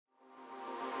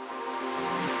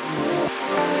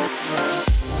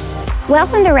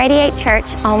Welcome to Radiate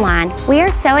Church Online. We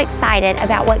are so excited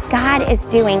about what God is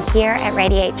doing here at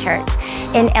Radiate Church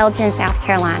in Elgin, South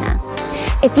Carolina.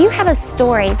 If you have a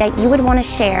story that you would want to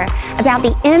share about the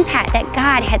impact that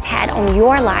God has had on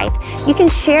your life, you can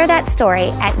share that story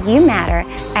at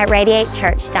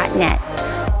youmatter@radiatechurch.net.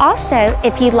 Also,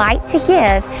 if you'd like to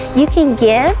give, you can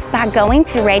give by going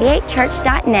to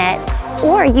radiatechurch.net,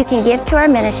 or you can give to our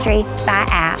ministry by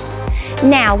app.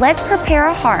 Now, let's prepare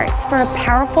our hearts for a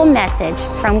powerful message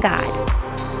from God.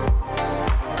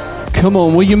 Come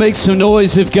on, will you make some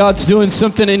noise if God's doing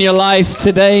something in your life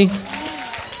today?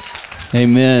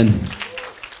 Amen.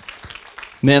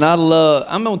 Man,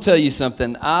 I'm going to tell you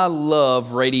something. I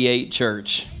love Radiate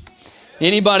Church.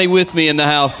 Anybody with me in the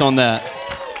house on that?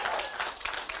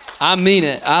 I mean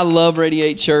it. I love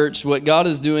Radiate Church. What God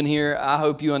is doing here, I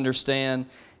hope you understand,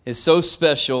 is so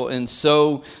special and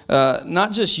so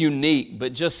not just unique,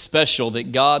 but just special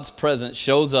that God's presence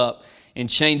shows up and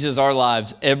changes our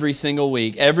lives every single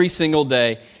week, every single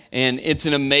day. And it's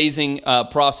an amazing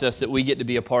process that we get to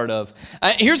be a part of.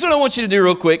 Here's what I want you to do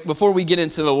real quick before we get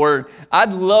into the Word.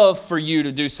 I'd love for you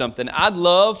to do something. I'd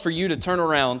love for you to turn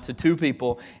around to two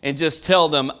people and just tell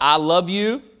them, I love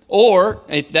you. Or,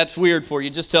 if that's weird for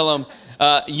you, just tell them,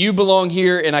 you belong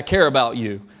here and I care about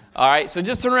you. All right, so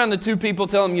just turn around to two people,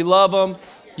 tell them you love them,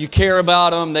 you care about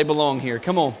them, they belong here.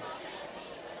 Come on.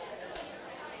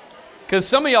 Because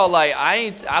some of y'all like,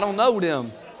 I don't know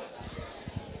them.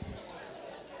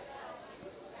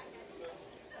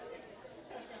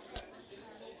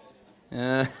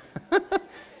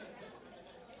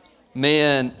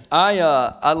 Man,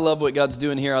 I love what God's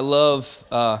doing here. I love,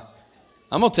 I'm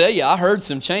going to tell you, I heard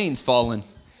some chains falling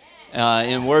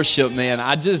in worship, man.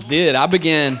 I just did.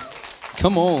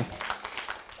 Come on.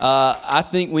 I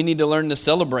think we need to learn to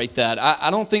celebrate that. I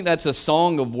don't think that's a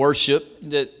song of worship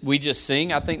that we just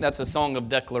sing. I think that's a song of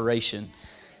declaration.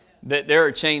 That there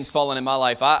are chains falling in my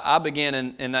life. I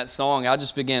began in that song, I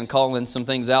just began calling some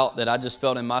things out that I just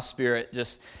felt in my spirit.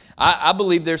 I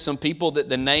believe there's some people that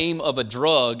the name of a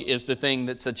drug is the thing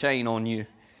that's a chain on you.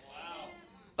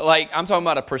 Wow. Like, I'm talking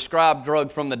about a prescribed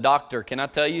drug from the doctor. Can I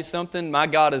tell you something? My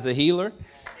God is a healer.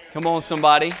 Come on,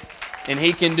 somebody. And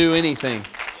He can do anything.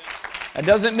 That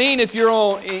doesn't mean if you're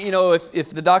on,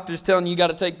 if the doctor's telling you got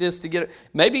to take this to get it.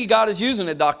 Maybe God is using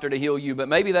a doctor to heal you, but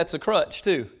maybe that's a crutch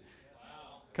too.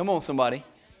 Come on, somebody.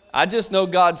 I just know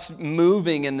God's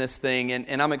moving in this thing,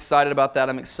 and I'm excited about that.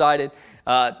 I'm excited.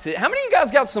 How many of you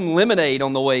guys got some lemonade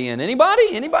on the way in?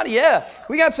 Anybody? Yeah.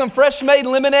 We got some fresh made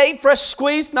lemonade, fresh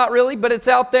squeezed, not really, but it's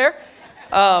out there.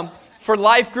 For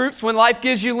life groups, when life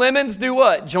gives you lemons, do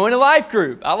what? Join a life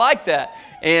group. I like that.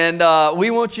 And we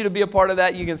want you to be a part of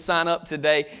that. You can sign up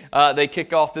today. They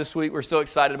kick off this week. We're so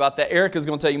excited about that. Erica's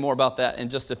going to tell you more about that in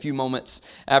just a few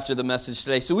moments after the message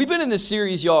today. So we've been in this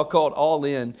series, y'all, called All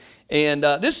In. And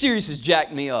this series has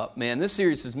jacked me up, man. This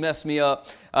series has messed me up.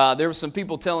 There were some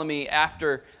people telling me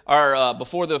after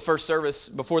before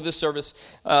this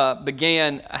service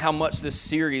began, how much this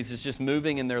series is just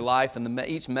moving in their life, and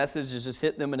each message has just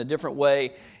hit them in a different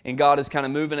way, and God is kind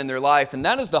of moving in their life. And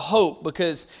that is the hope,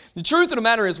 because the truth of the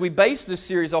matter is we base this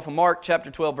series off of Mark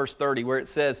chapter 12, verse 30, where it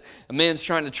says a man's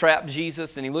trying to trap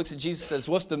Jesus, and he looks at Jesus and says,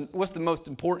 what's the most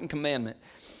important commandment?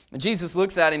 And Jesus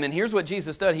looks at him, and here's what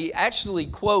Jesus does. He actually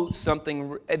quotes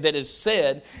something that is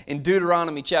said in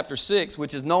Deuteronomy chapter 6,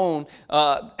 which is known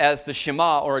as the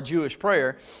Shema, or a Jewish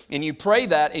prayer. And you pray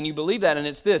that, and you believe that, and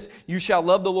it's this: you shall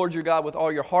love the Lord your God with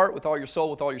all your heart, with all your soul,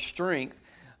 with all your strength,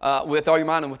 with all your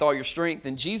mind, and with all your strength.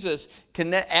 And Jesus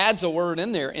adds a word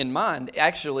in there, in mind,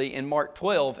 actually, in Mark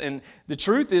 12. And the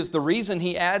truth is, the reason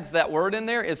he adds that word in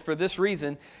there is for this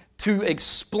reason: to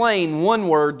explain one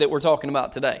word that we're talking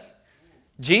about today.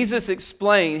 Jesus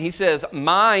explained, he says,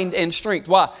 mind and strength.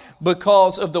 Why?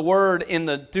 Because of the word in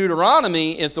the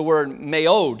Deuteronomy is the word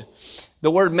meod.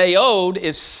 The word meod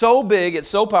is so big, it's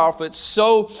so powerful, it's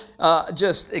so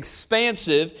just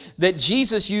expansive that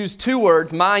Jesus used two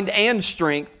words, mind and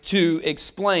strength, to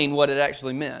explain what it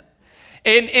actually meant.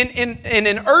 And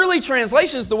in early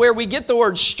translations, the where we get the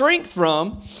word strength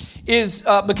from is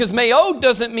because meod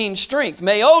doesn't mean strength.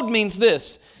 Meod means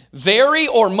this: very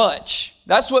or much.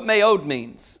 That's what meod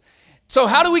means. So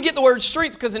how do we get the word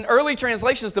strength? Because in early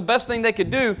translations, the best thing they could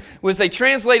do was they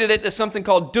translated it to something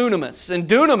called dunamis. And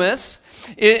dunamis,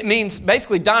 it means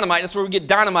basically dynamite. That's where we get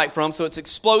dynamite from. So it's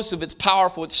explosive, it's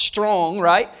powerful, it's strong,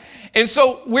 right? And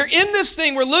so we're in this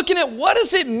thing, we're looking at what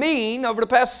does it mean over the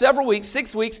past several weeks,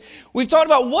 6 weeks. We've talked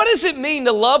about what does it mean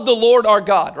to love the Lord our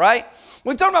God, right?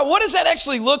 We've talked about what does that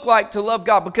actually look like to love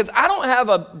God, because I don't have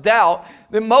a doubt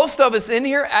that most of us in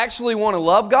here actually want to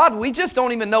love God. We just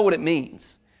don't even know what it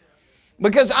means.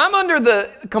 Because I'm under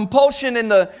the compulsion and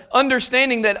the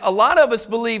understanding that a lot of us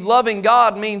believe loving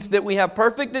God means that we have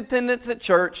perfect attendance at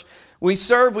church, we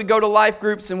serve, we go to life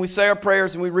groups, and we say our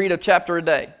prayers, and we read a chapter a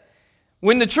day.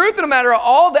 When the truth of the matter,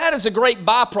 all that is a great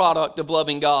byproduct of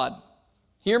loving God.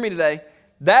 Hear me today.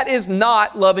 That is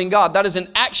not loving God. That is an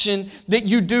action that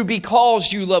you do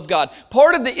because you love God.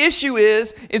 Part of the issue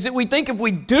is that we think if we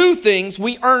do things,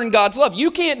 we earn God's love. You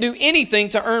can't do anything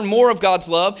to earn more of God's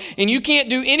love, and you can't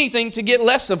do anything to get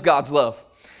less of God's love.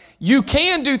 You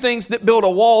can do things that build a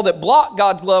wall that block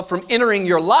God's love from entering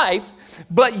your life,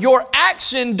 but your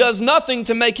action does nothing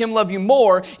to make Him love you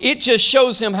more. It just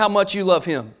shows Him how much you love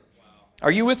Him. Are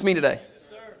you with me today? Yes,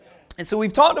 sir. And so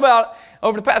we've talked about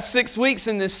over the past 6 weeks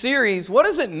in this series, what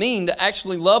does it mean to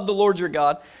actually love the Lord your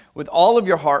God with all of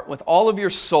your heart, with all of your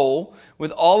soul,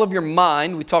 with all of your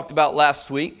mind, we talked about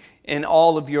last week, and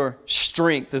all of your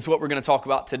strength is what we're going to talk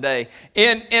about today.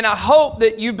 And I hope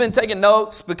that you've been taking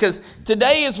notes, because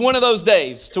today is one of those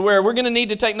days to where we're going to need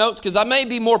to take notes, because I may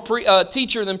be more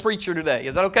teacher than preacher today.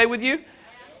 Is that okay with you?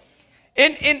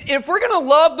 And if we're going to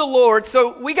love the Lord,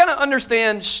 so we got to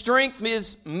understand strength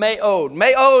is me'od.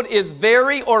 Me'od is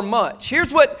very or much.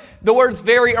 Here's what the words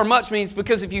very or much means,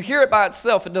 because if you hear it by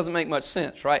itself, it doesn't make much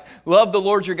sense, right? Love the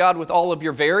Lord your God with all of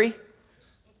your very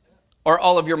or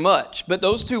all of your much. But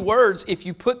those two words, if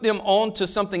you put them onto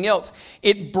something else,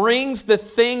 it brings the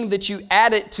thing that you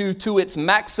add it to its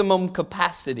maximum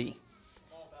capacity,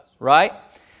 right?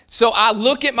 So I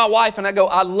look at my wife and I go,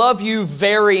 I love you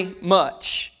very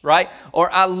much, right? Or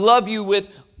I love you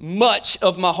with much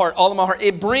of my heart, all of my heart.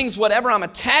 It brings whatever I'm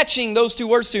attaching those two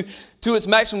words to its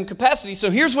maximum capacity.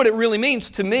 So here's what it really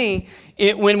means to me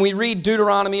when we read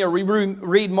Deuteronomy or we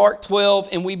read Mark 12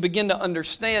 and we begin to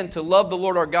understand to love the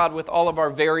Lord our God with all of our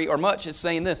very or much. It's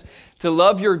saying this, to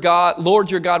love your God, Lord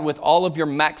your God with all of your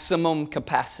maximum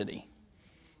capacity.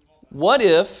 What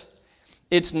if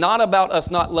it's not about us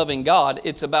not loving God,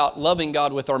 it's about loving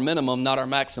God with our minimum, not our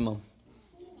maximum?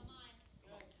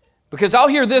 Because I'll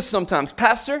hear this sometimes,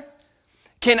 Pastor,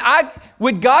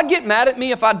 would God get mad at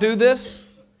me if I do this?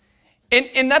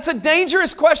 And that's a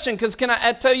dangerous question, because can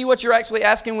I tell you what you're actually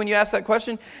asking when you ask that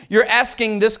question? You're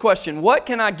asking this question, what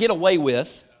can I get away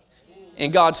with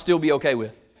and God still be okay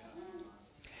with?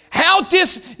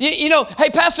 Hey,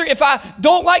 Pastor, if I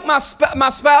don't like my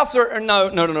spouse, no,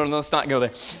 let's not go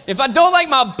there. If I don't like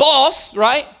my boss,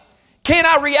 right? Can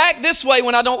I react this way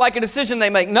when I don't like a decision they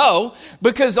make? No,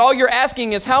 because all you're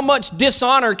asking is how much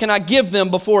dishonor can I give them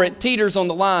before it teeters on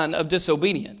the line of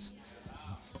disobedience?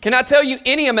 Can I tell you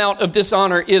any amount of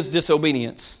dishonor is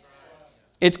disobedience?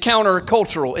 It's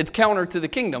countercultural. It's counter to the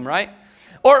kingdom, right?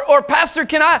 Or Pastor,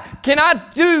 can I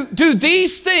do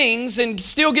these things and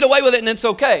still get away with it and it's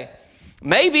okay?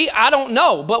 Maybe, I don't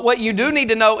know. But what you do need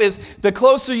to know is the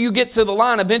closer you get to the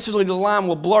line, eventually the line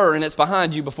will blur and it's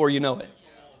behind you before you know it.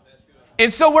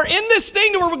 And so we're in this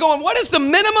thing where we're going, what is the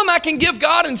minimum I can give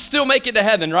God and still make it to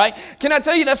heaven, right? Can I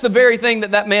tell you that's the very thing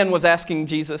that man was asking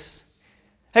Jesus?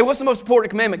 Hey, what's the most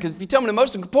important commandment? Because if you tell me the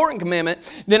most important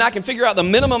commandment, then I can figure out the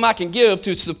minimum I can give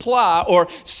to supply or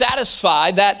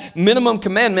satisfy that minimum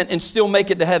commandment and still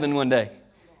make it to heaven one day.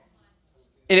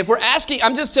 And if we're asking,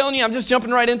 I'm just telling you, I'm just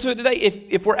jumping right into it today.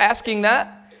 If we're asking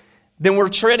that, then we're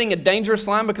treading a dangerous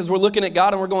line, because we're looking at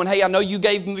God and we're going, hey, I know you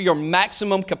gave me your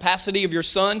maximum capacity of your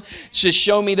son to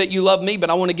show me that you love me, but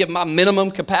I want to give my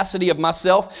minimum capacity of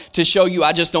myself to show you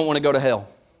I just don't want to go to hell.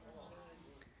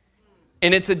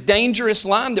 And it's a dangerous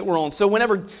line that we're on. So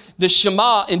whenever the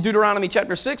Shema in Deuteronomy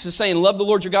chapter 6 is saying, love the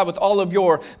Lord your God with all of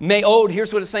your me'od,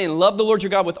 here's what it's saying, love the Lord your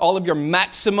God with all of your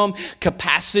maximum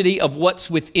capacity of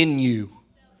what's within you.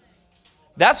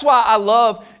 That's why I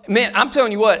love, man, I'm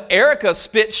telling you what, Erica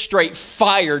spit straight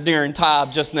fire during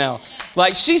tithe just now.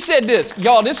 Like, she said this,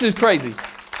 y'all, this is crazy.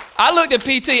 I looked at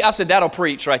PT, I said, that'll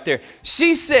preach right there.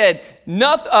 She said,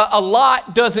 a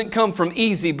lot doesn't come from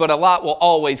easy, but a lot will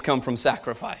always come from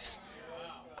sacrifice.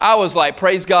 I was like,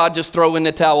 praise God, just throw in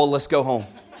the towel, let's go home.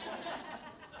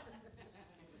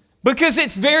 Because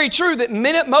it's very true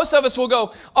that most of us will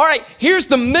go, all right, here's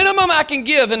the minimum I can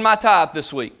give in my tithe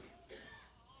this week.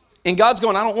 And God's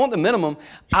going, I don't want the minimum.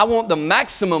 I want the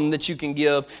maximum that you can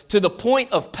give, to the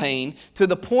point of pain, to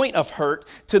the point of hurt,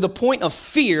 to the point of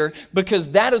fear,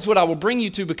 because that is what I will bring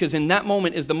you to, because in that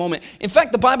moment is the moment. In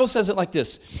fact, the Bible says it like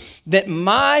this, that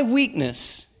my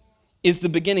weakness is the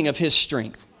beginning of His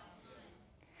strength.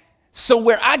 So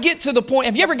where I get to the point,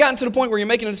 have you ever gotten to the point where you're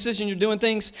making a decision, you're doing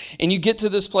things, and you get to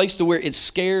this place to where it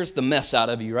scares the mess out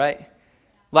of you, right?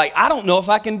 Like, I don't know if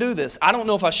I can do this. I don't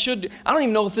know if I should. I don't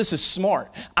even know if this is smart.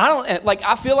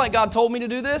 I feel like God told me to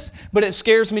do this, but it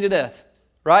scares me to death.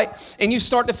 right? And you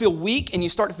start to feel weak, and you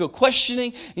start to feel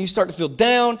questioning, and you start to feel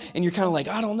down, and you're kind of like,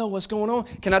 I don't know what's going on.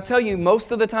 Can I tell you,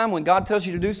 most of the time when God tells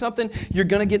you to do something, you're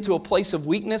going to get to a place of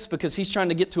weakness because He's trying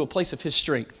to get to a place of His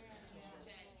strength.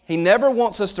 He never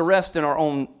wants us to rest in our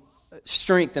own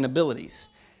strength and abilities.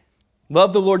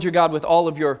 Love the Lord your God with all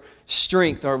of your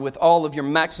strength, or with all of your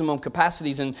maximum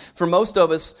capacities. And for most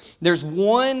of us,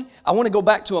 I want to go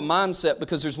back to a mindset,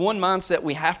 because there's one mindset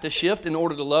we have to shift in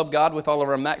order to love God with all of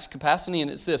our max capacity, and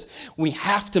it's this. We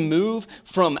have to move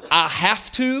from I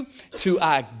have to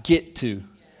I get to.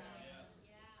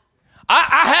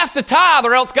 I have to tithe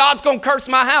or else God's going to curse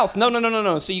my house.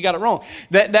 No. See, you got it wrong.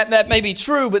 That may be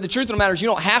true, but the truth of the matter is you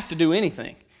don't have to do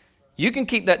anything. You can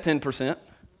keep that 10%.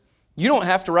 You don't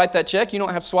have to write that check. You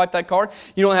don't have to swipe that card.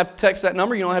 You don't have to text that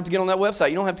number. You don't have to get on that website.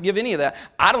 You don't have to give any of that.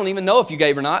 I don't even know if you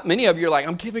gave or not. Many of you are like,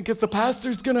 I'm giving because the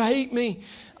pastor's going to hate me.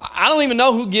 I don't even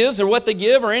know who gives or what they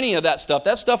give or any of that stuff.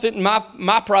 That stuff isn't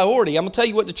my priority. I'm going to tell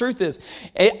you what the truth is.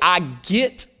 I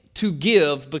get to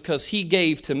give because He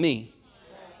gave to me.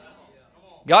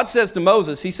 God says to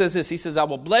Moses, He says this. He says, I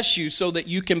will bless you so that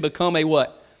you can become a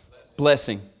what?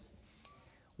 Blessing.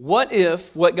 What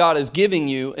if what God is giving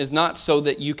you is not so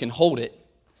that you can hold it,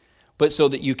 but so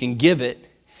that you can give it,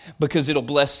 because it'll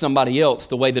bless somebody else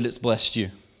the way that it's blessed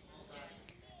you?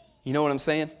 You know what I'm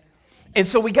saying? And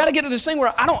so we got to get to this thing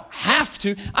where I don't have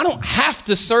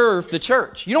to serve the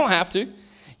church. You don't have to.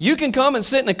 You can come and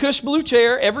sit in a cush blue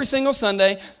chair every single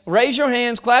Sunday, raise your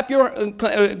hands, clap your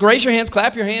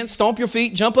hands, stomp your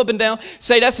feet, jump up and down,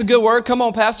 say that's a good word, come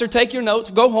on pastor, take your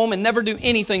notes, go home and never do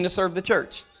anything to serve the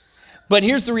church. But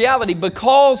here's the reality.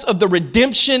 Because of the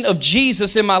redemption of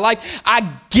Jesus in my life,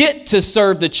 I get to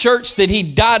serve the church that He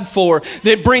died for,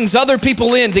 that brings other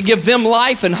people in to give them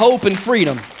life and hope and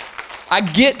freedom. I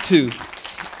get to.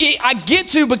 I get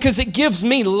to because it gives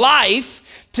me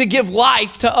life to give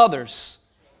life to others.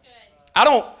 I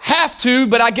don't have to,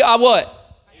 but I what?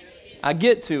 I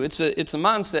get to. It's a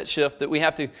mindset shift that we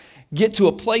have to get to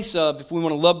a place of if we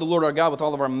want to love the Lord our God with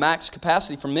all of our max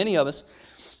capacity. For many of us,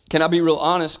 can I be real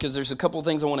honest? Because there's a couple of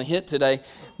things I want to hit today.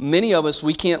 Many of us,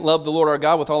 we can't love the Lord our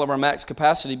God with all of our max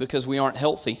capacity because we aren't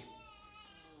healthy.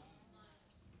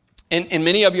 And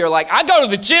many of you are like, I go to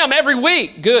the gym every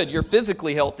week. Good, you're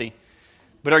physically healthy.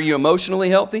 But are you emotionally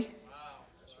healthy?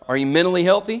 Are you mentally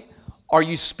healthy? Are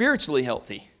you spiritually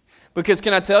healthy? Because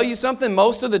can I tell you something?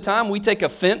 Most of the time we take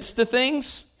offense to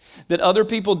things that other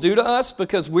people do to us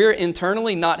because we're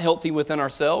internally not healthy within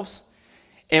ourselves.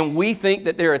 And we think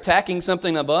that they're attacking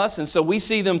something of us. And so we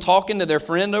see them talking to their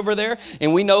friend over there.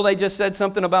 And we know they just said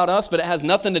something about us, but it has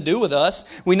nothing to do with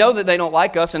us. We know that they don't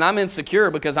like us. And I'm insecure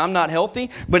because I'm not healthy.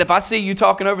 But if I see you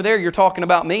talking over there, you're talking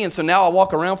about me. And so now I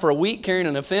walk around for a week carrying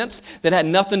an offense that had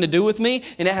nothing to do with me.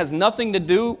 And it has nothing to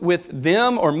do with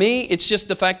them or me. It's just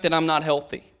the fact that I'm not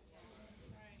healthy.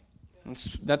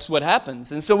 That's what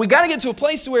happens. And so we got to get to a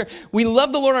place where we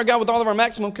love the Lord our God with all of our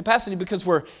maximum capacity because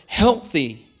we're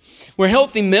healthy. We're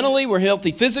healthy mentally, we're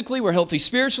healthy physically, we're healthy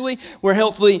spiritually, we're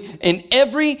healthy in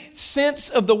every sense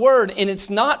of the word. And it's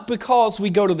not because we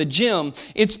go to the gym.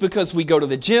 It's because we go to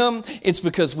the gym. It's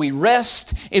because we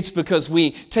rest. It's because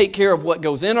we take care of what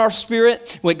goes in our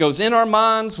spirit, what goes in our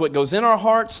minds, what goes in our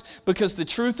hearts. Because the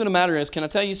truth of the matter is, can I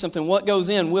tell you something? What goes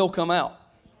in will come out.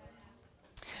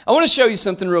 I want to show you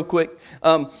something real quick.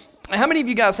 How many of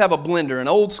you guys have a blender, an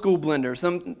old school blender,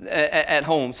 at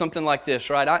home, something like this,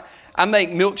 right? I make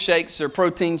milkshakes or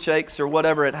protein shakes or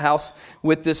whatever at house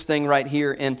with this thing right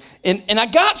here. And I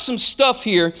got some stuff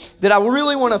here that I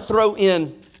really want to throw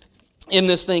in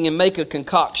this thing and make a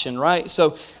concoction, right?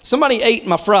 So somebody ate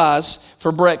my fries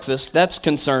for breakfast. That's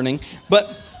concerning.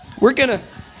 But we're gonna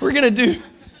do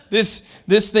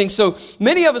this thing. So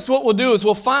many of us, what we'll do is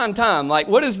we'll find time. Like,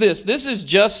 what is this? This is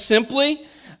just simply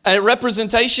a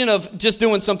representation of just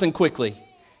doing something quickly,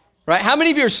 right? How many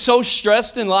of you are so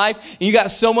stressed in life and you got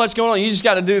so much going on, you just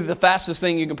got to do the fastest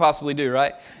thing you can possibly do,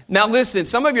 right? Now listen,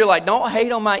 some of you are like, don't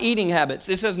hate on my eating habits.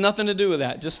 This has nothing to do with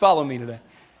that. Just follow me today.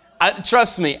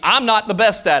 Trust me, I'm not the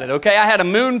best at it, okay? I had a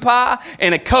moon pie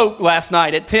and a Coke last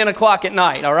night at 10 o'clock at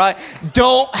night, all right?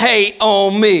 Don't hate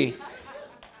on me,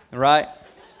 all right?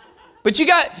 But you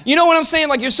know what I'm saying?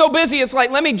 Like, you're so busy, it's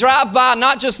like, let me drive by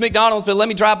not just McDonald's, but let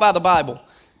me drive by the Bible.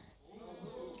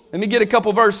 Let me get a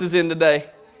couple verses in today.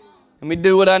 Let me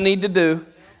do what I need to do.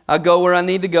 I go where I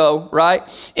need to go, right?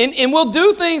 And we'll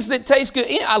do things that taste good.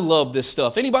 I love this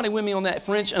stuff. Anybody with me on that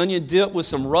French onion dip with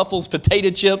some Ruffles potato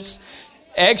chips?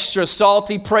 Extra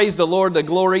salty. Praise the Lord, the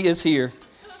glory is here,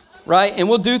 right? And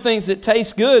we'll do things that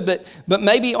taste good, but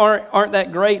maybe aren't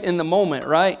that great in the moment,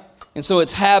 right? And so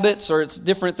it's habits or it's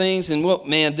different things. And well,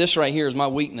 man, this right here is my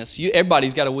weakness.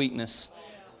 Everybody's got a weakness.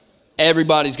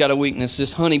 Everybody's got a weakness.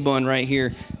 This honey bun right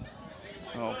here.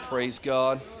 Oh, praise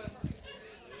God.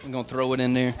 I'm going to throw it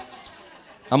in there.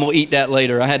 I'm going to eat that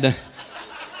later. I had to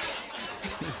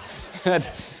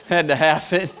had to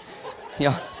have it.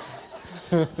 Yeah.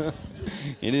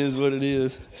 It is what it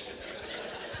is.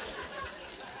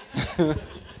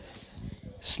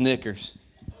 Snickers.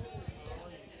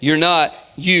 You're not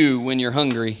you when you're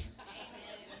hungry.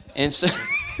 And so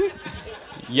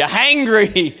you're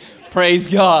hangry. Praise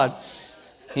God.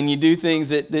 And you do things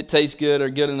that taste good or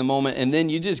good in the moment, and then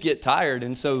you just get tired.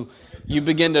 And so you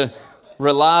begin to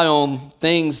rely on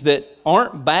things that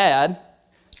aren't bad,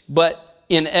 but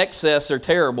in excess are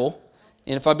terrible.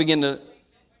 And if I begin to...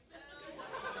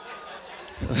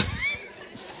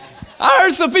 I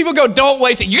heard some people go, don't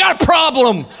waste it. You got a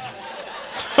problem.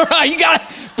 All right, you got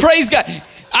to praise God.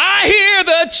 I hear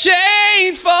the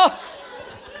chains fall.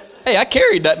 Hey, I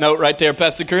carried that note right there,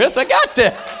 Pastor Chris. I got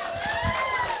that.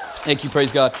 Thank you,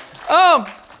 praise God.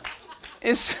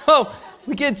 And so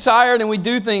we get tired and we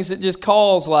do things that just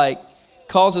cause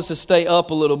us to stay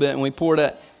up a little bit, and we pour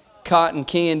that cotton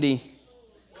candy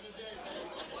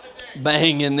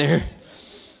bang in there,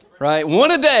 right? One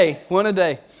a day.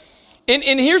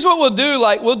 And here's what we'll do,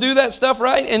 we'll do that stuff,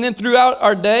 right? And then throughout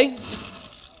our day,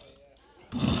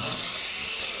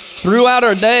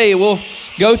 we'll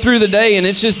go through the day, and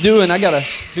it's just I got to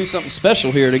do something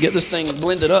special here to get this thing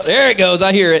blended up. There it goes.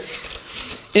 I hear it.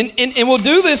 And we'll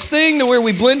do this thing to where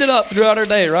we blend it up throughout our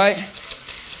day, right?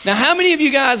 Now, how many of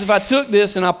you guys, if I took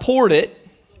this and I poured it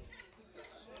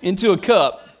into a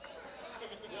cup,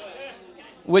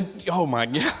 oh my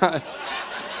God.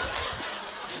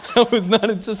 I was not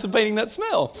anticipating that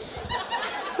smell.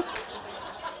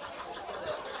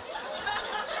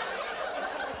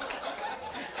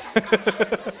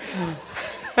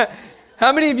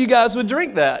 How many of you guys would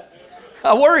drink that?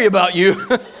 I worry about you.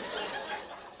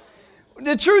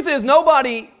 The truth is,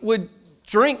 nobody would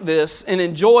drink this and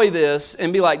enjoy this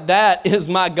and be like, that is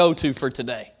my go-to for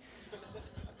today.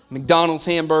 McDonald's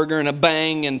hamburger and a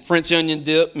bang and French onion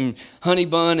dip and honey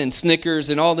bun and Snickers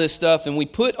and all this stuff. And we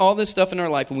put all this stuff in our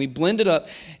life and we blend it up,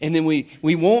 and then we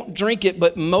won't drink it,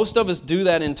 but most of us do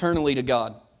that internally to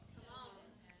God.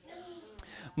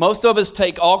 Most of us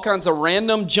take all kinds of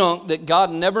random junk that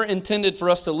God never intended for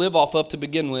us to live off of to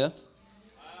begin with.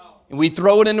 And we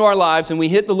throw it into our lives, and we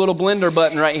hit the little blender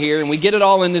button right here, and we get it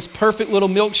all in this perfect little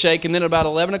milkshake. And then about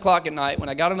 11 o'clock at night, when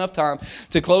I got enough time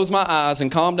to close my eyes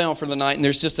and calm down for the night, and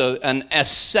there's just a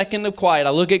second of quiet,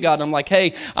 I look at God and I'm like,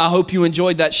 hey, I hope you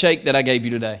enjoyed that shake that I gave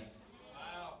you today.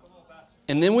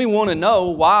 And then we want to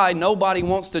know why nobody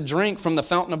wants to drink from the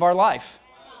fountain of our life.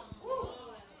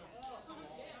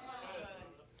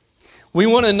 We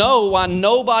want to know why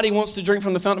nobody wants to drink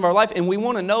from the fountain of our life, and we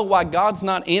want to know why God's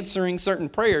not answering certain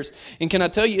prayers. And can I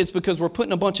tell you, it's because we're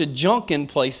putting a bunch of junk in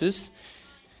places,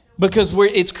 because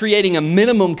it's creating a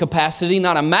minimum capacity,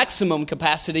 not a maximum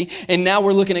capacity. And now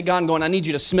we're looking at God and going, I need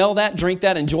you to smell that, drink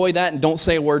that, enjoy that, and don't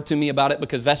say a word to me about it,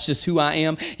 because that's just who I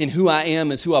am, and who I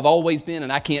am is who I've always been,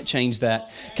 and I can't change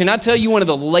that. Can I tell you, one of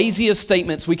the laziest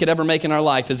statements we could ever make in our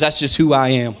life is, that's just who I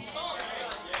am.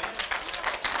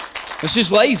 It's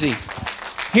just lazy.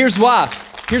 Here's why.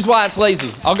 Here's why it's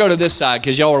lazy. I'll go to this side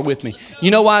because y'all are with me. You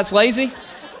know why it's lazy?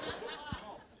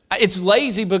 It's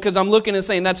lazy because I'm looking and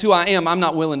saying, that's who I am. I'm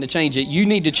not willing to change it. You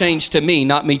need to change to me,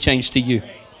 not me change to you.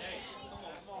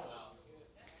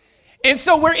 And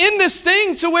so we're in this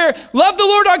thing to where love the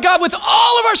Lord our God with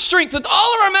all of our strength, with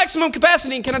all of our maximum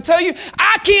capacity. And can I tell you,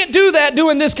 I can't do that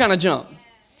doing this kind of junk.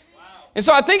 And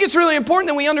so I think it's really important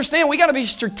that we understand we got to be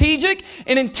strategic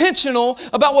and intentional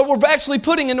about what we're actually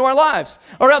putting into our lives,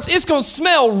 or else it's going to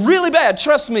smell really bad.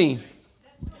 Trust me.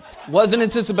 Wasn't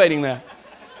anticipating that.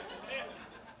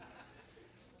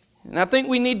 And I think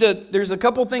there's a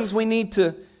couple things we need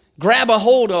to grab a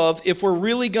hold of if we're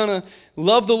really going to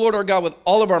love the Lord our God with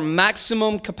all of our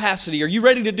maximum capacity. Are you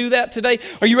ready to do that today?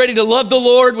 Are you ready to love the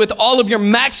Lord with all of your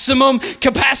maximum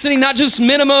capacity, not just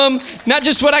minimum, not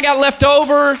just what I got left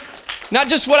over, not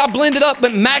just what I blended up,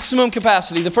 but maximum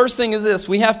capacity? The first thing is this.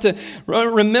 We have to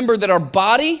remember that our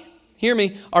body, hear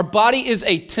me, our body is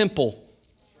a temple.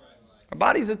 Our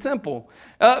body's a temple.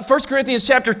 1 Corinthians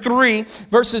chapter 3,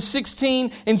 verses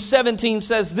 16 and 17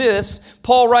 says this.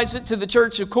 Paul writes it to the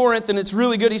church of Corinth, and it's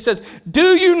really good. He says,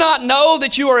 do you not know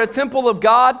that you are a temple of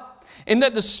God, and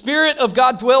that the Spirit of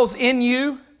God dwells in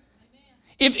you?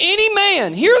 If any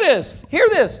man, hear this.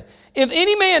 If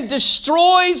any man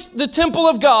destroys the temple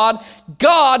of God,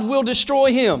 God will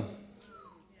destroy him.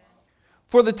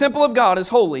 For the temple of God is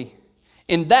holy,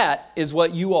 and that is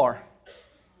what you are.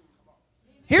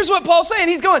 Here's what Paul's saying.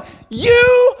 He's going,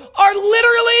 you are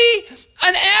literally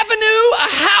an avenue, a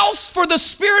house for the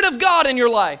Spirit of God in your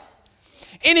life.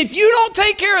 And if you don't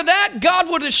take care of that, God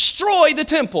will destroy the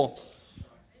temple.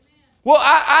 Well,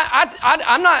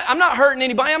 I'm not hurting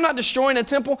anybody. I'm not destroying a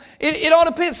temple. It all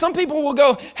depends. Some people will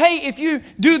go, hey, if you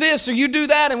do this or you do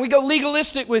that, and we go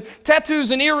legalistic with tattoos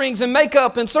and earrings and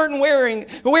makeup and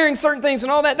wearing certain things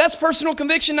and all that. That's personal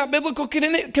conviction, not biblical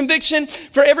conviction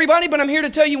for everybody. But I'm here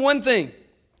to tell you one thing.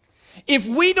 If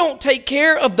we don't take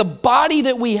care of the body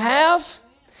that we have,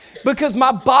 because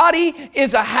my body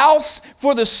is a house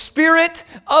for the Spirit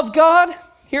of God,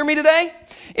 hear me today?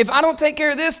 If I don't take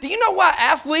care of this, do you know why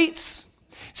athletes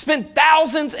spend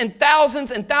thousands and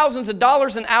thousands and thousands of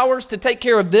dollars and hours to take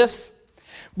care of this?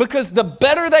 Because the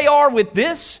better they are with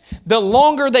this, the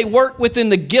longer they work within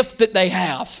the gift that they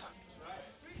have.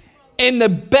 And the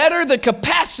better the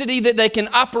capacity that they can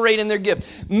operate in their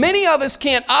gift. Many of us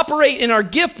can't operate in our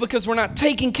gift because we're not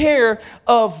taking care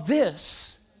of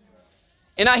this.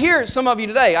 And I hear it, some of you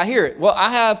today, I hear it. Well,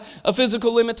 I have a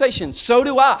physical limitation. So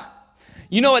do I.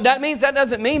 You know what that means? That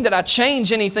doesn't mean that I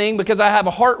change anything because I have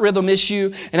a heart rhythm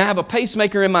issue and I have a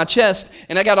pacemaker in my chest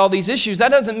and I got all these issues.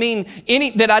 That doesn't mean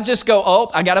that I just go, oh,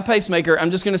 I got a pacemaker,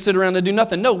 I'm just going to sit around and do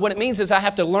nothing. No, what it means is I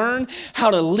have to learn how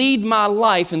to lead my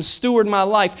life and steward my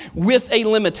life with a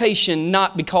limitation,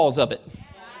 not because of it.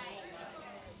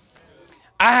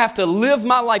 I have to live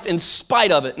my life in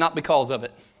spite of it, not because of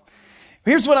it.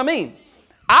 Here's what I mean.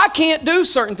 I can't do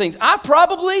certain things. I'm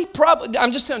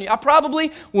just telling you, I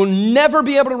probably will never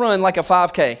be able to run like a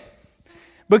 5K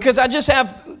because I just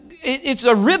it's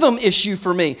a rhythm issue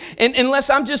for me. And unless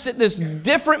I'm just at this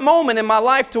different moment in my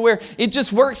life to where it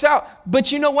just works out.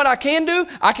 But you know what I can do?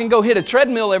 I can go hit a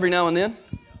treadmill every now and then.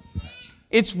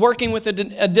 It's working with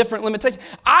a different limitation.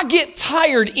 I get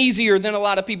tired easier than a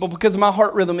lot of people because of my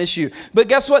heart rhythm issue. But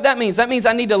guess what that means? That means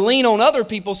I need to lean on other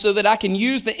people so that I can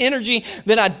use the energy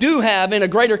that I do have in a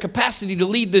greater capacity to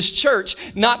lead this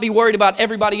church, not be worried about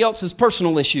everybody else's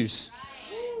personal issues.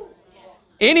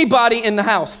 Anybody in the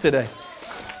house today?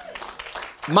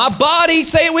 My body,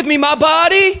 say it with me, my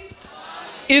body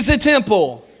is a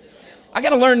temple. I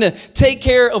got to learn to take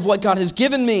care of what God has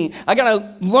given me. I got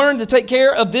to learn to take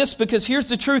care of this because here's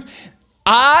the truth.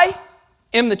 I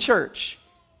am the church.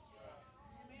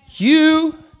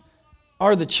 You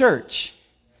are the church.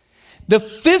 The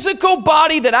physical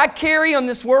body that I carry on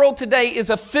this world today is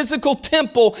a physical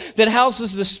temple that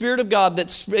houses the Spirit of God that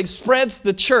spreads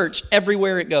the church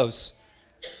everywhere it goes.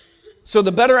 So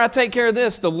the better I take care of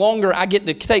this, the longer I get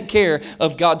to take care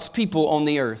of God's people on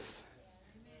the earth.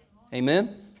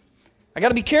 Amen? I got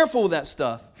to be careful with that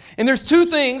stuff. And there's two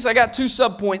things, I got two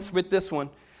subpoints with this one,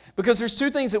 because there's two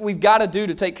things that we've got to do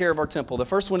to take care of our temple. The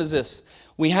first one is this.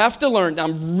 We have to learn,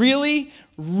 I'm really,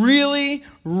 really,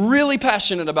 really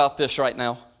passionate about this right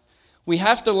now. We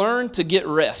have to learn to get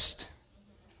rest.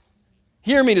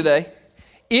 Hear me today.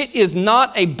 It is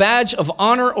not a badge of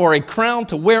honor or a crown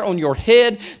to wear on your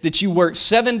head that you work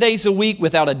 7 days a week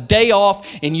without a day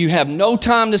off and you have no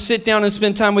time to sit down and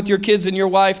spend time with your kids and your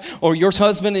wife or your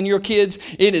husband and your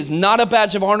kids. It is not a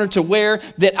badge of honor to wear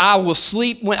that I will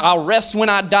I'll rest when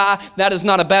I die. That is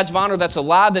not a badge of honor. That's a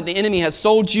lie that the enemy has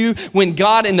sold you when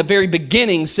God in the very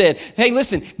beginning said, hey,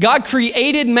 listen, God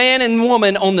created man and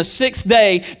woman on the sixth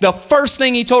day. The first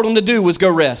thing he told them to do was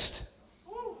go rest.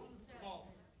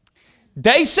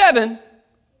 Day 7,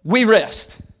 we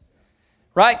rest,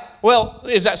 right? Well,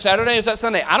 is that Saturday? Is that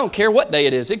Sunday? I don't care what day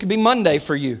it is. It could be Monday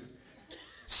for you.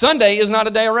 Sunday is not a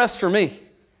day of rest for me.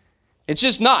 It's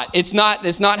just not. It's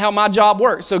not how my job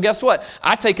works. So guess what?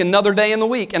 I take another day in the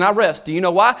week and I rest. Do you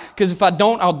know why? Because if I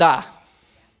don't, I'll die.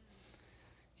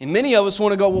 And many of us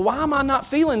want to go, well, why am I not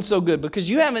feeling so good? Because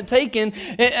you haven't taken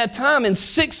a time in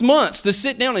 6 months to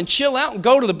sit down and chill out and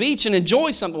go to the beach and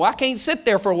enjoy something. Well, I can't sit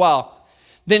there for a while.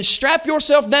 Then strap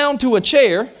yourself down to a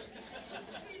chair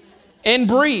and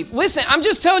breathe. Listen, I'm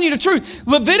just telling you the truth.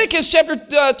 Leviticus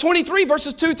chapter 23,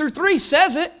 verses 2 through 3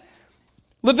 says it.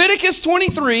 Leviticus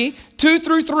 23, 2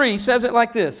 through 3 says it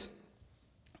like this.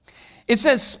 It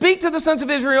says, speak to the sons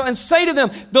of Israel and say to them,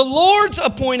 the Lord's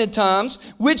appointed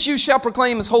times, which you shall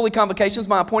proclaim as holy convocations,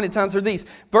 my appointed times are these.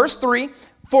 Verse 3,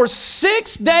 for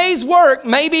 6 days' work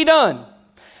may be done.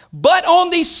 But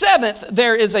on the 7th,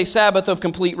 there is a Sabbath of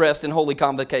complete rest and holy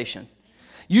convocation.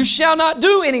 You shall not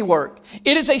do any work.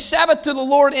 It is a Sabbath to the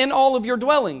Lord in all of your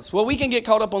dwellings. Well, we can get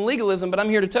caught up on legalism, but I'm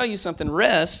here to tell you something.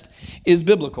 Rest is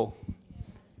biblical.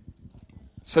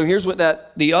 So here's what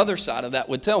the other side of that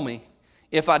would tell me.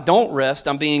 If I don't rest,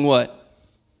 I'm being what?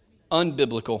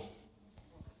 Unbiblical.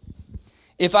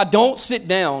 If I don't sit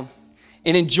down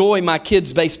and enjoy my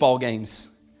kids' baseball games,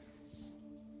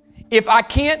 if I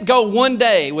can't go one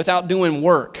day without doing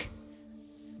work,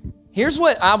 Here's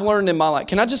what I've learned in my life.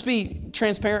 Can I just be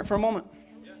transparent for a moment?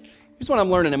 Here's what I'm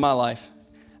learning in my life.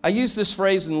 I use this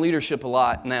phrase in leadership a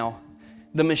lot now.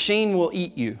 The machine will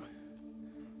eat you.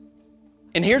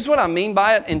 And here's what I mean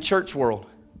by it in church world.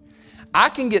 I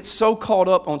can get so caught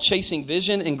up on chasing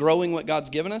vision and growing what God's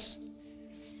given us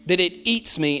that it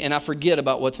eats me and I forget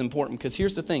about what's important. Because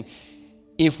here's the thing.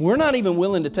 If we're not even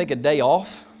willing to take a day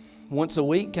off once a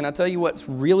week, can I tell you what's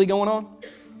really going on?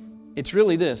 It's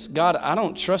really this. God, I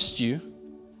don't trust you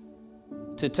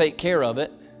to take care of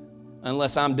it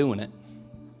unless I'm doing it.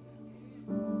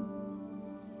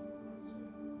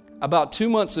 About 2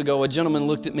 months ago, a gentleman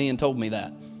looked at me and told me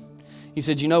that. He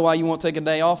said, you know why you won't take a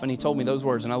day off? And he told me those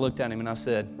words. And I looked at him and I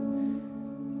said,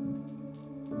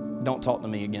 don't talk to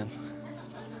me again.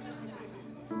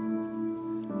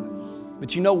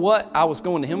 But you know what I was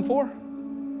going to him for?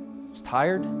 I was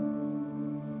tired.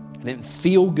 I didn't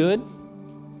feel good.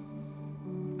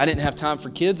 I didn't have time for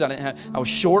kids. I was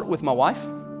short with my wife.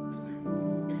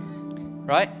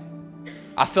 Right?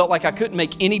 I felt like I couldn't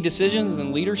make any decisions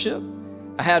in leadership.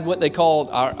 I had what they called,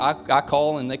 I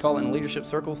call, and they call it in leadership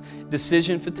circles,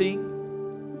 decision fatigue.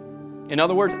 In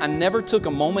other words, I never took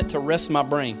a moment to rest my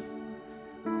brain,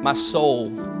 my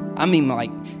soul. I mean,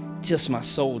 like, just my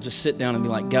soul, just sit down and be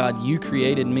like, God, you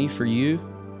created me for you,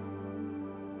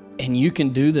 and you can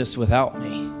do this without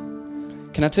me.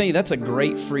 Can I tell you, that's a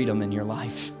great freedom in your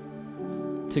life.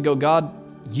 To go, God,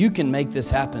 you can make this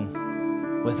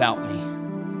happen without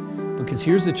me. Because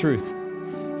here's the truth.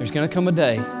 There's going to come a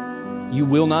day you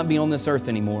will not be on this earth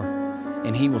anymore,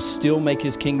 and He will still make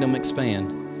His kingdom expand,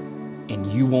 and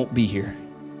you won't be here.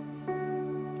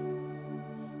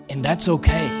 And that's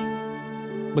okay,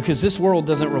 because this world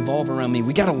doesn't revolve around me.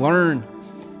 We got to learn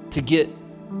to get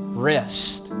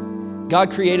rest. God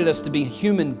created us to be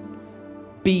human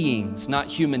beings, not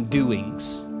human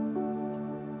doings.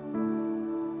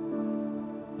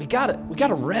 We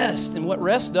gotta rest. And what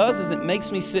rest does is it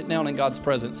makes me sit down in God's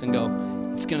presence and go,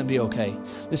 it's going to be okay.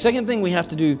 The second thing we have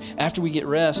to do after we get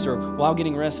rest or while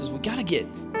getting rest is we got to get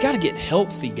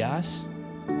healthy, guys.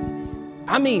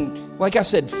 I mean, like I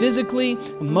said, physically,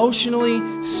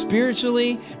 emotionally,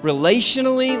 spiritually,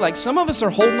 relationally. Like some of us are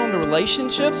holding on to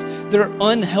relationships that are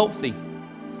unhealthy.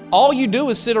 All you do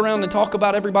is sit around and talk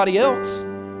about everybody else.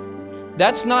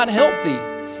 That's not healthy.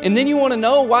 And then you want to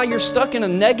know why you're stuck in a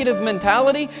negative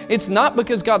mentality? It's not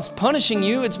because God's punishing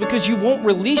you. It's because you won't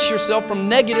release yourself from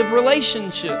negative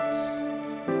relationships.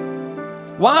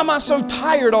 Why am I so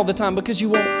tired all the time? Because you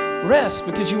won't rest,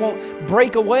 because you won't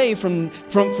break away from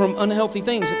unhealthy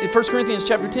things. 1 Corinthians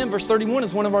chapter 10, verse 31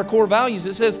 is one of our core values.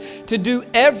 It says to do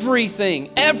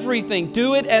everything,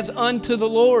 do it as unto the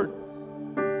Lord.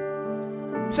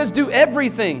 It says do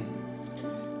everything.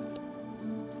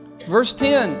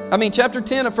 Chapter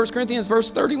 10 of 1 Corinthians,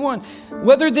 verse 31.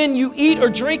 Whether then you eat or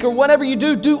drink or whatever you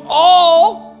do, do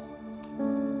all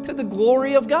to the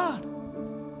glory of God.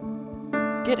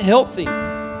 Get healthy.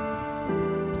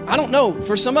 I don't know,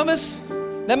 for some of us,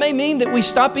 that may mean that we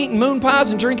stop eating moon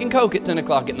pies and drinking Coke at 10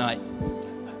 o'clock at night.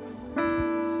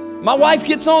 My wife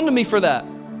gets on to me for that.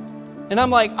 And I'm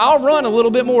like, I'll run a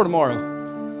little bit more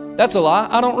tomorrow. That's a lie.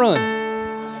 I don't run.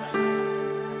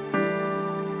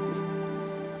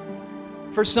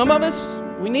 For some of us,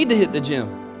 we need to hit the gym.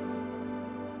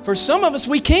 For some of us,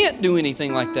 we can't do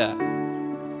anything like that.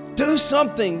 Do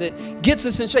something that gets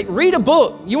us in shape. Read a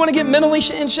book. You want to get mentally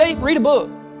in shape? Read a book.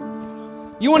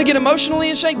 You want to get emotionally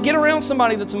in shape? Get around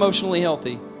somebody that's emotionally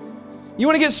healthy. You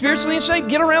want to get spiritually in shape?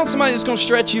 Get around somebody that's going to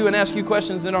stretch you and ask you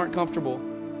questions that aren't comfortable.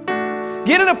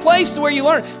 Get in a place to where you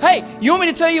learn. Hey, you want me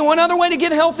to tell you one other way to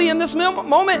get healthy in this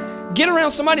moment? Get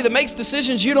around somebody that makes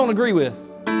decisions you don't agree with.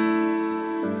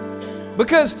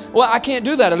 Because, well, I can't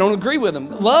do that. I don't agree with them.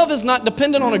 Love is not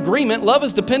dependent on agreement. Love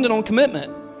is dependent on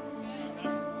commitment.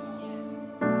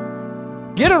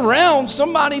 Get around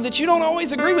somebody that you don't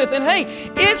always agree with. And hey,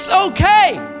 it's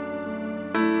okay.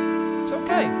 It's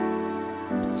okay.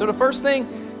 So the first thing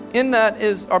in that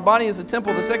is our body is a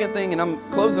temple. The second thing, and I'm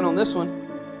closing on this one,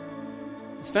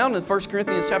 it's found in 1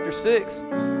 Corinthians chapter 6,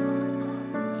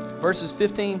 verses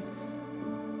 15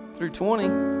 through 20.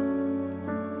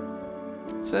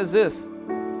 It says this.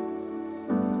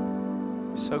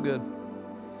 So good.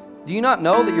 Do you not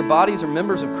know that your bodies are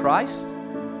members of Christ?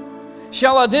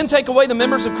 Shall I then take away the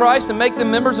members of Christ and make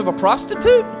them members of a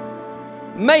prostitute?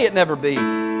 May it never be.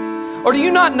 Or do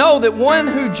you not know that one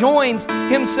who joins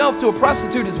himself to a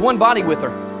prostitute is one body with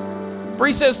her? For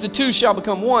he says the two shall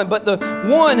become one, but the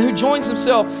one who joins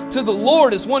himself to the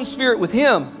Lord is one spirit with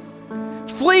Him.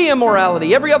 Flee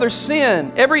immorality. Every other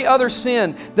sin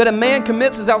that a man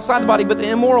commits is outside the body, but the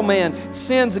immoral man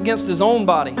sins against his own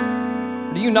body.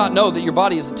 Do you not know that your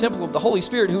body is the temple of the Holy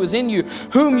Spirit who is in you,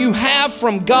 whom you have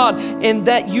from God, and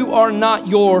that you are not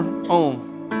your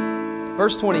own?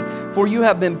 Verse 20, for you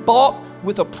have been bought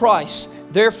with a price.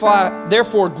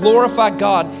 Therefore glorify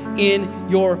God in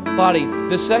your body.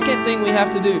 The second thing we have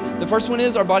to do, the first one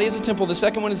is our body is a temple. The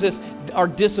second one is this, our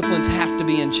disciplines have to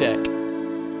be in check.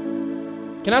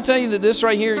 Can I tell you that this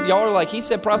right here, y'all are like, he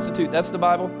said prostitute, that's the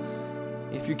Bible.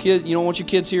 If your kid, you don't want your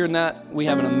kids hearing that, we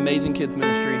have an amazing kids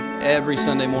ministry every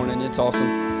Sunday morning. It's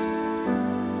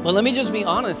awesome. But let me just be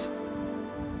honest.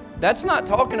 That's not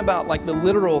talking about like the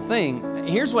literal thing.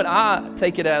 Here's what I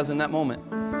take it as in that moment.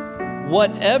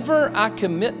 Whatever I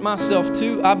commit myself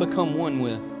to, I become one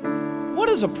with. What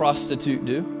does a prostitute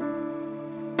do?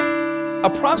 A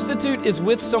prostitute is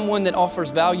with someone that offers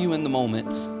value in the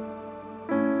moment.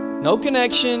 No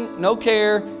connection, no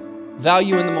care,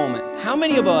 value in the moment. How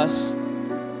many of us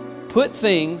put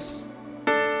things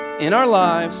in our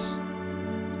lives,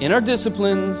 in our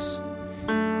disciplines,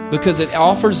 because it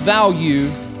offers value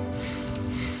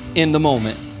in the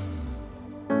moment?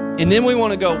 And then we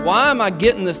want to go, why am I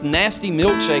getting this nasty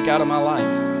milkshake out of my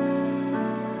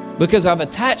life? Because I've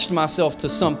attached myself to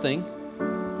something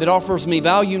that offers me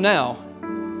value now,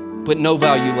 but no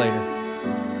value later.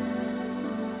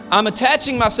 I'm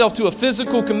attaching myself to a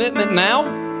physical commitment now,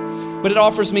 but it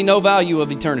offers me no value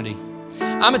of eternity.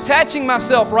 I'm attaching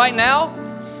myself right now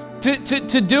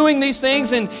to doing these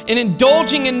things and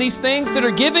indulging in these things that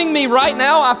are giving me right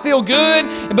now. I feel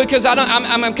good because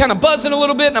I'm kind of buzzing a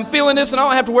little bit and I'm feeling this, and I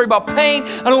don't have to worry about pain.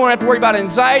 I don't have to worry about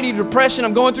anxiety, depression.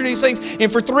 I'm going through these things,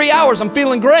 and for 3 hours I'm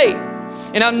feeling great.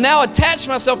 And I've now attached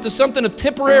myself to something of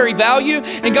temporary value,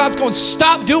 and God's going,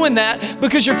 stop doing that,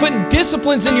 because you're putting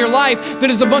disciplines in your life that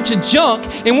is a bunch of junk.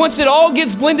 And once it all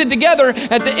gets blended together,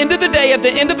 at the end of the day, at the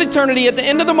end of eternity, at the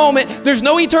end of the moment, there's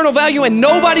no eternal value, and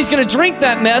nobody's going to drink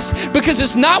that mess, because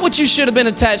it's not what you should have been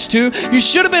attached to. You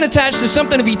should have been attached to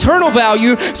something of eternal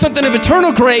value, something of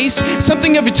eternal grace,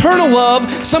 something of eternal love,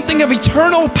 something of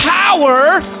eternal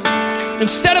power,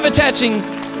 instead of attaching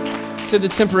to the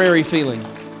temporary feeling.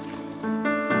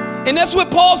 And that's what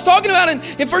Paul's talking about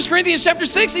in 1 Corinthians chapter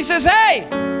 6. He says, hey,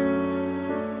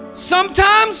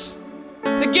 sometimes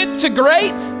to get to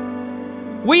great,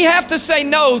 we have to say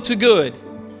no to good.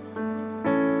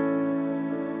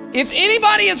 If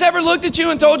anybody has ever looked at you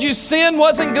and told you sin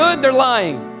wasn't good, they're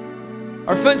lying.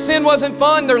 Or sin wasn't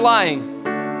fun, they're lying.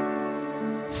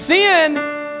 Sin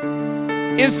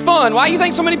is fun. Why do you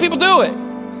think so many people do it?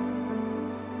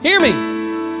 Hear me.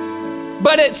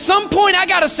 But at some point, I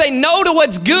got to say no to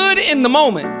what's good in the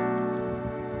moment,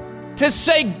 to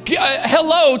say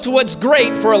hello to what's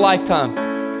great for a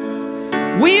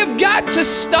lifetime. We have got to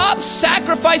stop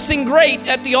sacrificing great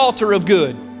at the altar of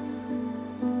good.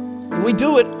 And we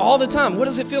do it all the time. What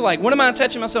does it feel like? What am I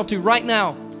attaching myself to right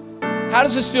now? How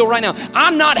does this feel right now?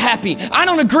 I'm not happy. I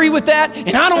don't agree with that,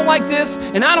 and I don't like this,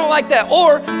 and I don't like that.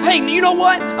 Or, hey, you know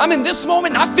what? I'm in this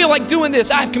moment, and I feel like doing this.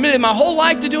 I've committed my whole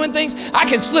life to doing things. I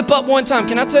can slip up one time.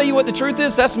 Can I tell you what the truth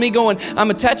is? That's me going,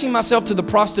 I'm attaching myself to the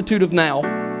prostitute of now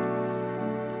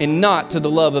and not to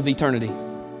the love of eternity.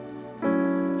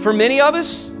 For many of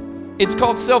us, it's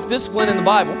called self-discipline in the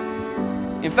Bible.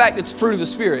 In fact, it's fruit of the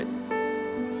Spirit.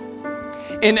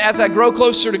 And as I grow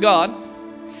closer to God,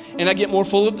 and I get more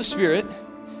full of the Spirit,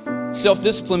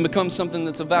 self-discipline becomes something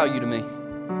that's of value to me.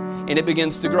 And it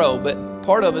begins to grow. But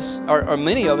part of us, or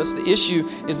many of us, the issue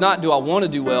is not do I want to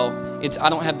do well, it's I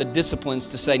don't have the disciplines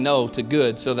to say no to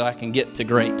good so that I can get to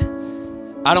great.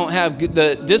 I don't have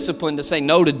the discipline to say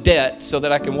no to debt so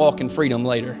that I can walk in freedom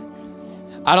later.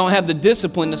 I don't have the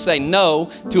discipline to say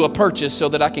no to a purchase so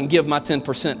that I can give my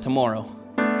 10% tomorrow.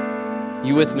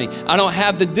 You with me? I don't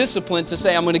have the discipline to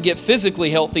say I'm going to get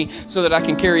physically healthy so that I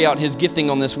can carry out His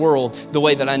gifting on this world the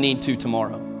way that I need to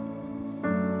tomorrow.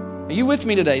 Are you with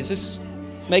me today? Is this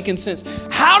making sense?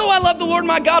 How do I love the Lord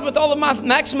my God with all of my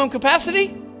maximum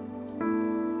capacity?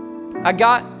 I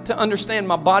got to understand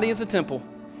my body is a temple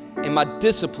and my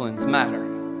disciplines matter.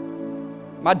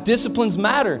 My disciplines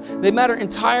matter. They matter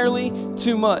entirely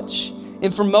too much.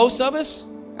 And for most of us,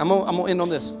 I'm going to end on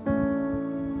this.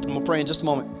 I'm going to pray in just a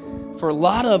moment. For a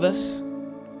lot of us,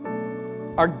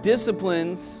 our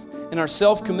disciplines and our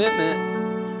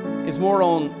self-commitment is more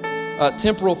on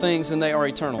temporal things than they are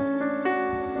eternal.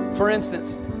 For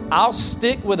instance, I'll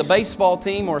stick with a baseball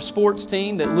team or a sports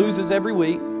team that loses every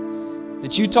week,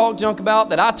 that you talk junk about,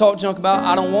 that I talk junk about.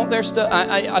 I don't want their stuff.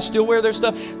 I still wear their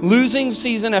stuff. Losing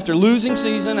season after losing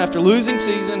season after losing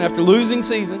season after losing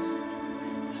season.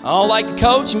 I don't like the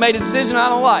coach. He made a decision I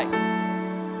don't like.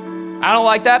 I don't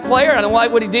like that player. I don't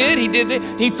like what he did. He did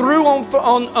this. He threw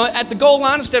on at the goal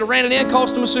line instead of ran it in,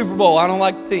 cost him a Super Bowl. I don't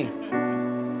like the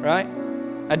team, right?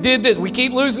 I did this. We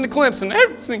keep losing to Clemson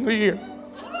every single year.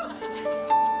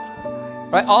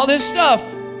 Right? All this stuff.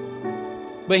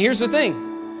 But here's the thing.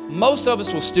 Most of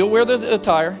us will still wear the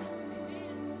attire,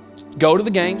 go to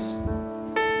the games,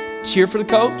 cheer for the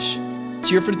coach,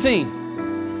 cheer for the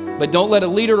team. But don't let a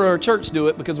leader or a church do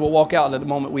it, because we'll walk out at the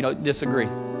moment we don't disagree.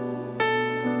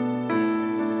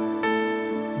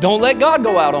 Don't let God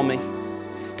go out on me.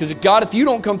 Because if you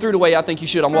don't come through the way I think you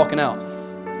should, I'm walking out.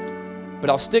 But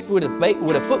I'll stick with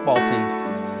a football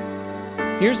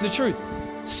team. Here's the truth.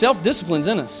 Self-discipline's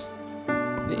in us.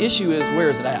 The issue is, where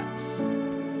is it at?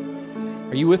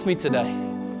 Are you with me today?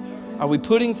 Are we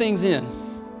putting things in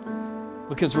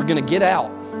because we're going to get out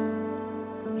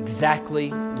exactly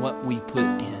what we put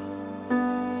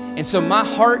in? And so my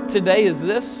heart today is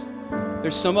this.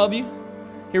 There's some of you,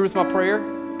 here was my prayer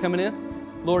coming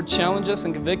in. Lord, challenge us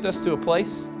and convict us to a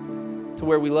place to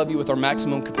where we love you with our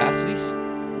maximum capacities.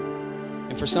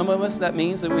 And for some of us, that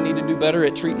means that we need to do better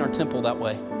at treating our temple that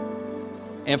way.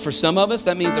 And for some of us,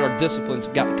 that means that our disciplines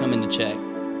have got to come into check.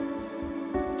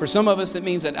 For some of us, it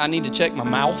means that I need to check my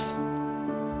mouth,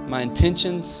 my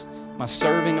intentions, my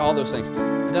serving, all those things.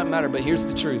 It doesn't matter, but here's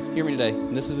the truth. Hear me today,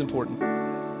 and this is important.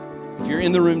 If you're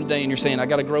in the room today and you're saying, I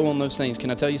got to grow on those things,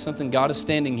 can I tell you something? God is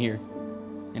standing here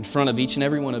in front of each and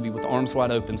every one of you with arms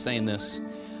wide open saying this: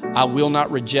 I will not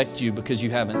reject you because you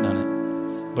haven't done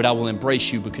it, but I will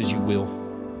embrace you because you will.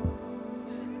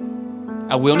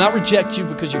 I will not reject you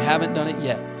because you haven't done it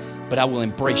yet, but I will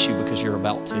embrace you because you're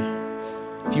about to.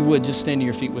 If you would, just stand to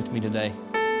your feet with me today.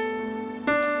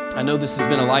 I know this has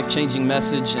been a life-changing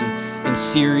message and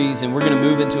series, and we're going to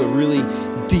move into a really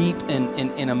deep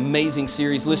and amazing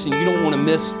series. Listen, you don't want to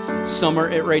miss Summer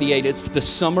at Radiate. It's the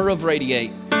summer of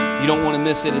Radiate. You don't want to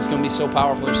miss it. It's going to be so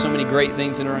powerful. There's so many great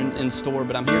things that are in store,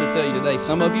 but I'm here to tell you today,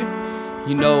 some of you,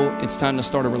 you know it's time to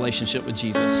start a relationship with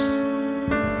Jesus.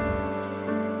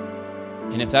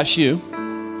 And if that's you,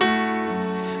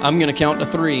 I'm going to count to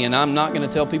 3, and I'm not going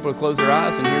to tell people to close their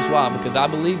eyes, and here's why. Because I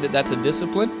believe that that's a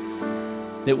discipline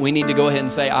that we need to go ahead and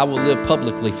say, I will live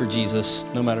publicly for Jesus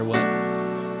no matter what.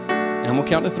 And I'm going to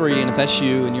count to 3, and if that's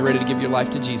you and you're ready to give your life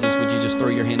to Jesus, would you just throw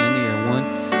your hand in the air?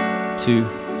 1, 2,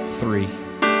 3.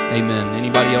 Amen.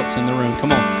 Anybody else in the room?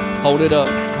 Come on. Hold it up.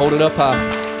 Hold it up high.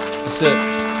 That's it.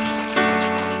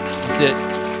 That's it.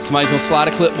 Somebody's going to slide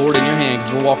a clipboard in your hand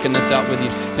because we're walking this out with you.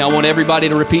 Now I want everybody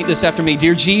to repeat this after me.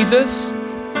 Dear Jesus,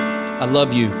 I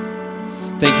love you.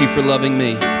 Thank you for loving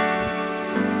me.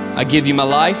 I give you my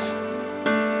life.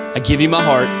 I give you my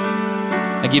heart.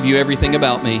 I give you everything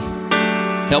about me.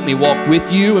 Help me walk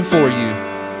with you and for you.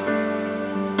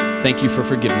 Thank you for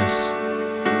forgiveness.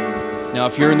 Now,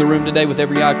 if you're in the room today with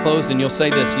every eye closed and you'll say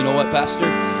this, you know what, Pastor?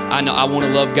 I know I want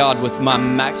to love God with my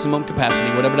maximum capacity.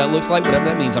 Whatever that looks like, whatever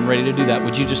that means, I'm ready to do that.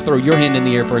 Would you just throw your hand in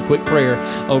the air for a quick prayer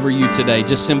over you today?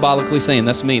 Just symbolically saying,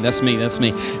 that's me, that's me, that's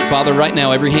me. Father, right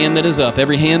now, every hand that is up,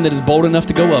 every hand that is bold enough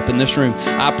to go up in this room,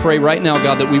 I pray right now,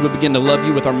 God, that we would begin to love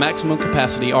you with our maximum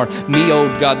capacity, our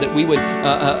God, that we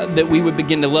would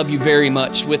begin to love you very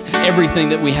much with everything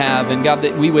that we have. And God,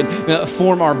 that we would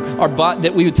form our body,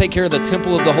 that we would take care of the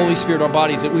temple of the Holy Spirit, our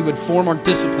bodies, that we would form our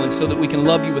disciplines so that we can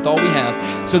love you with all we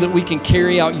have, so that we can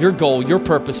carry out your goal, your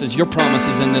purposes, your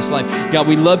promises in this life. God,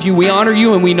 we love you, we honor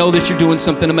you, and we know that you're doing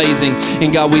something amazing.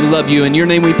 And God, we love you. In your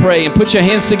name we pray. And put your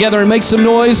hands together and make some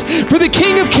noise for the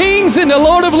King of Kings and the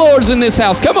Lord of Lords in this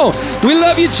house. Come on. We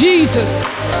love you, Jesus.